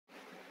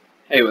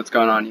Hey, what's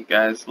going on, you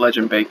guys?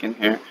 Legend Bacon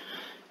here,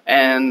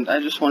 and I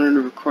just wanted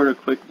to record a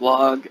quick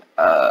vlog.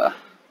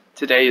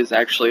 Today is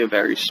actually a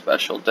very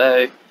special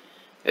day.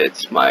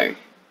 It's my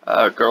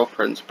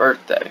girlfriend's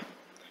birthday.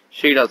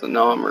 She doesn't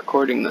know I'm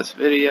recording this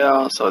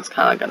video, so it's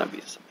kind of gonna be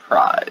a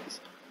surprise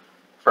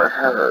for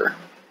her,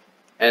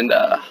 and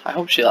I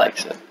hope she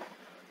likes it.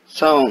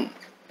 So,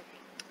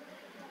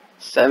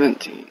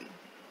 17,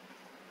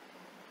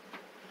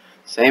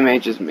 same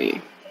age as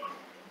me.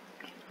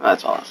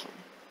 That's awesome.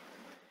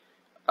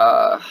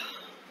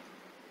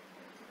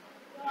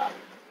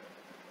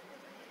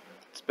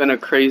 It's been a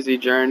crazy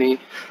journey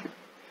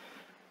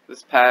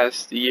this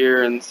past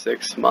year and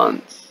 6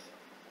 months,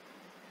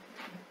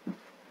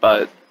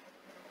 but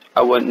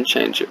I wouldn't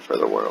change it for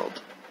the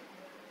world.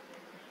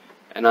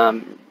 And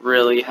I'm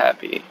really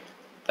happy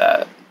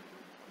that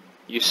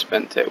you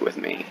spent it with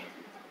me.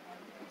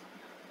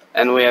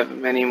 And we have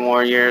many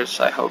more years,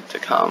 I hope, to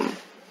come.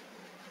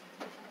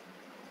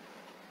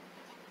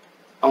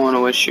 I want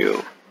to wish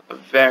you a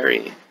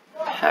very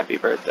happy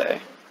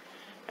birthday,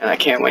 and I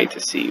can't wait to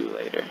see you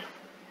later.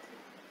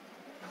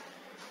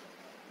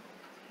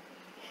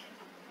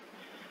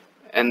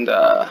 And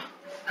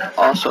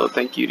also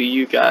thank you to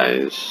you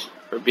guys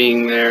for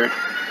being there.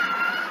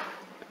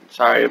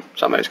 Sorry,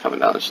 somebody's coming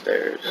down the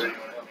stairs.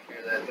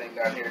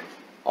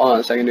 Hold on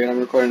a second, dude. I'm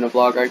recording a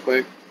vlog right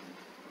quick.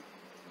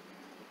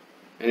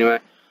 Anyway,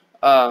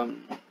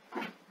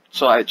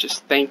 so I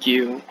just thank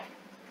you,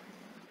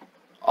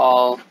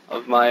 all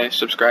of my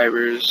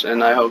subscribers,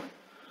 and I hope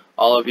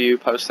all of you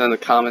post in the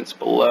comments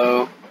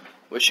below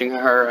wishing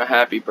her a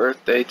happy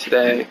birthday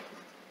today.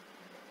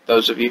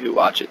 Those of you who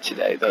watch it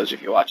today, those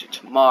of you who watch it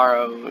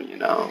tomorrow, you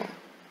know,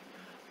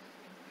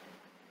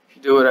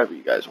 do whatever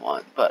you guys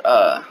want.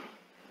 But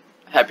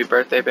happy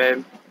birthday,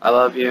 babe. I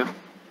love you,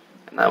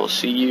 and I will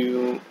see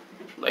you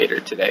later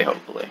today,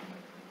 hopefully.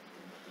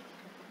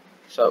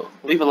 So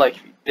leave a like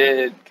if you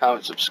did,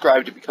 comment,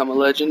 subscribe to become a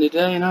legend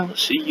today, and I will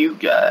see you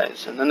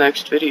guys in the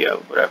next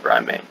video, whatever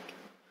I make.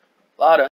 Lotta.